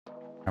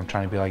I'm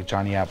trying to be like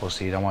Johnny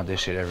Appleseed. I want this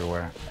shit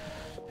everywhere.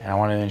 And I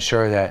want to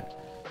ensure that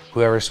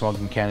whoever's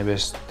smoking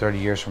cannabis 30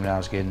 years from now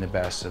is getting the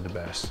best of the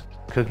best.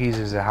 Cookies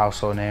is a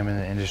household name in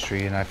the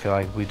industry, and I feel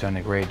like we've done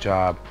a great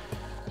job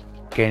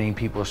gaining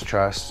people's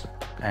trust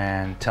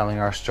and telling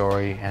our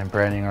story and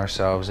branding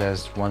ourselves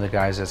as one of the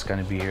guys that's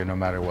going to be here no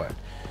matter what.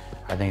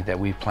 I think that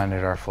we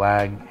planted our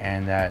flag,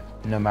 and that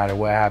no matter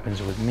what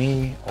happens with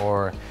me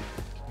or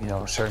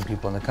certain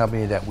people in the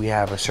company, that we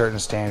have a certain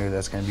standard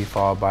that's going to be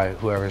followed by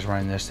whoever's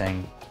running this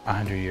thing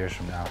 100 years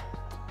from now.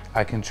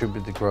 I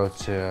contribute the growth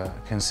to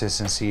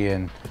consistency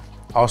and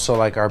also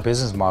like our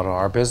business model.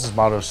 Our business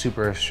model is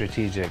super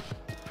strategic.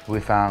 We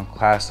found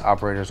class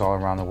operators all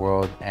around the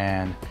world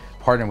and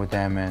partnered with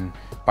them, and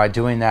by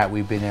doing that,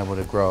 we've been able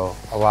to grow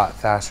a lot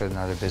faster than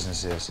other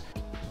businesses.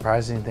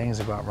 Surprising things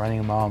about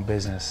running my own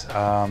business,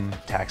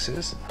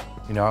 taxes.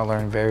 I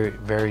learned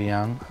very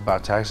young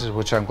about taxes,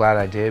 which I'm glad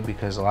I did,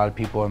 because a lot of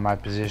people in my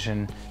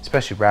position,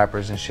 especially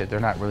rappers and shit, they're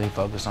not really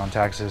focused on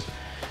taxes.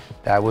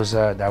 That was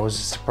a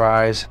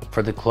surprise.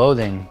 For the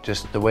clothing,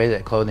 just the way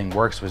that clothing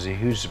works was a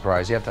huge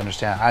surprise. You have to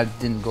understand, I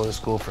didn't go to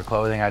school for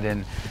clothing.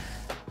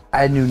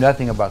 I knew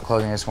nothing about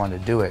clothing. I just wanted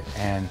to do it,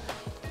 and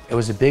it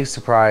was a big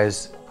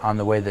surprise on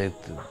the way that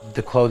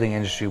the clothing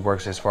industry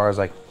works, as far as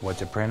like what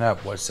to print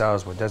up, what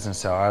sells, what doesn't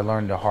sell. I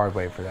learned the hard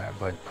way for that,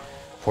 but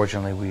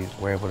fortunately we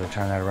were able to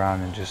turn that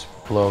around and just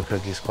blow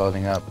Cookies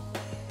Clothing up.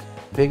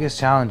 Biggest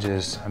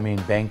challenges,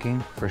 banking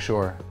for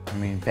sure.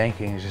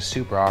 Banking is just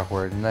super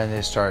awkward, and then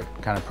they start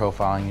kind of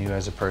profiling you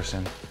as a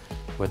person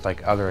with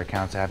like other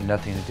accounts that have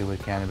nothing to do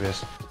with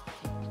cannabis.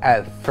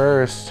 At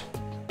first,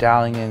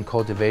 dialing in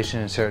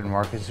cultivation in certain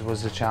markets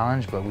was a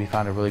challenge, but we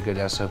found a really good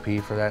SOP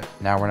for that.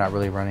 Now we're not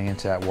really running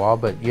into that wall,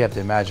 but you have to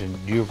imagine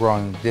you're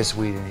growing this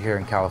weed here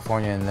in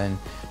California, and then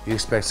you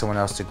expect someone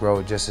else to grow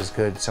it just as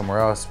good somewhere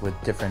else with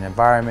different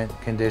environment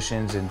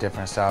conditions and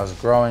different styles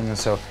of growing. And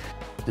so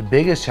the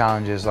biggest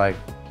challenge is like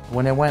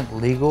when it went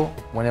legal,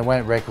 when it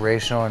went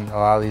recreational in a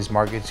lot of these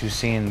markets, you've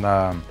seen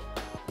a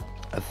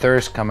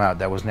thirst come out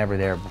that was never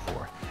there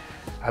before.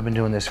 I've been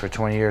doing this for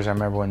 20 years. I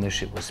remember when this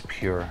shit was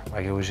pure.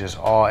 Like it was just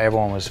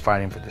everyone was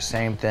fighting for the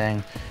same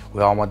thing.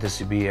 We all want this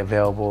to be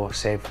available,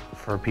 safe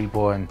for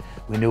people, and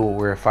we knew what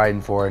we were fighting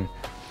for. And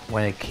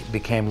when it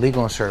became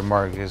legal in certain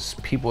markets,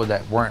 people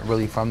that weren't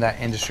really from that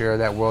industry or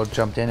that world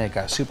jumped in, it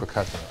got super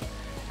cutthroat.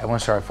 Everyone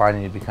started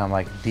fighting to become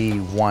like the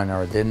one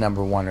or the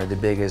number one or the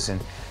biggest,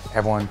 and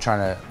everyone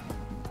trying to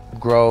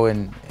grow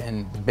and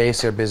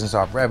base their business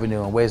off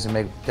revenue and ways to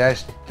make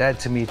that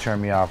to me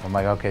turned me off. I'm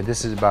like, okay,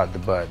 this is about the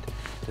bud.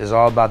 This is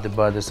all about the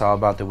bud, this is all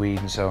about the weed,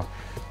 and so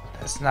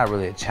that's not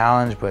really a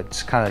challenge, but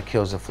it kind of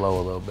kills the flow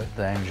a little bit,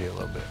 the energy a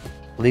little bit.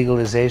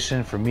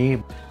 Legalization for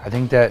me, I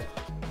think that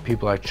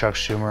people like Chuck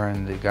Schumer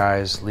and the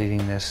guys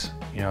leading this,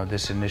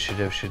 this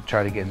initiative should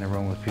try to get in the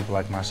room with people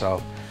like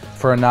myself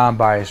for a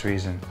non-biased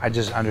reason. I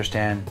just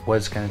understand what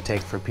it's going to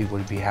take for people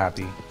to be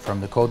happy,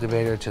 from the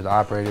cultivator to the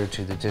operator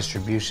to the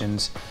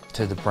distributions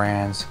to the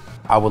brands.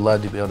 I would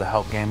love to be able to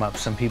help game up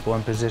some people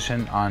in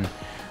position on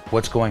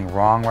what's going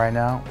wrong right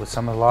now with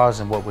some of the laws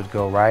and what would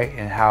go right,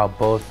 and how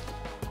both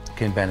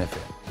can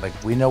benefit. Like,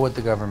 we know what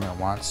the government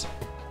wants,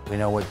 we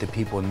know what the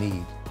people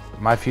need.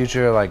 My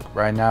future, like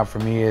right now for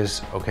me,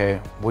 is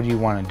okay, what do you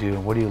want to do?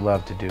 What do you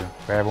love to do?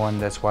 For everyone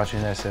that's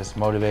watching this that's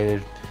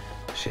motivated,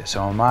 shit,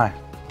 so am I.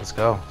 Let's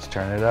go, let's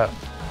turn it up.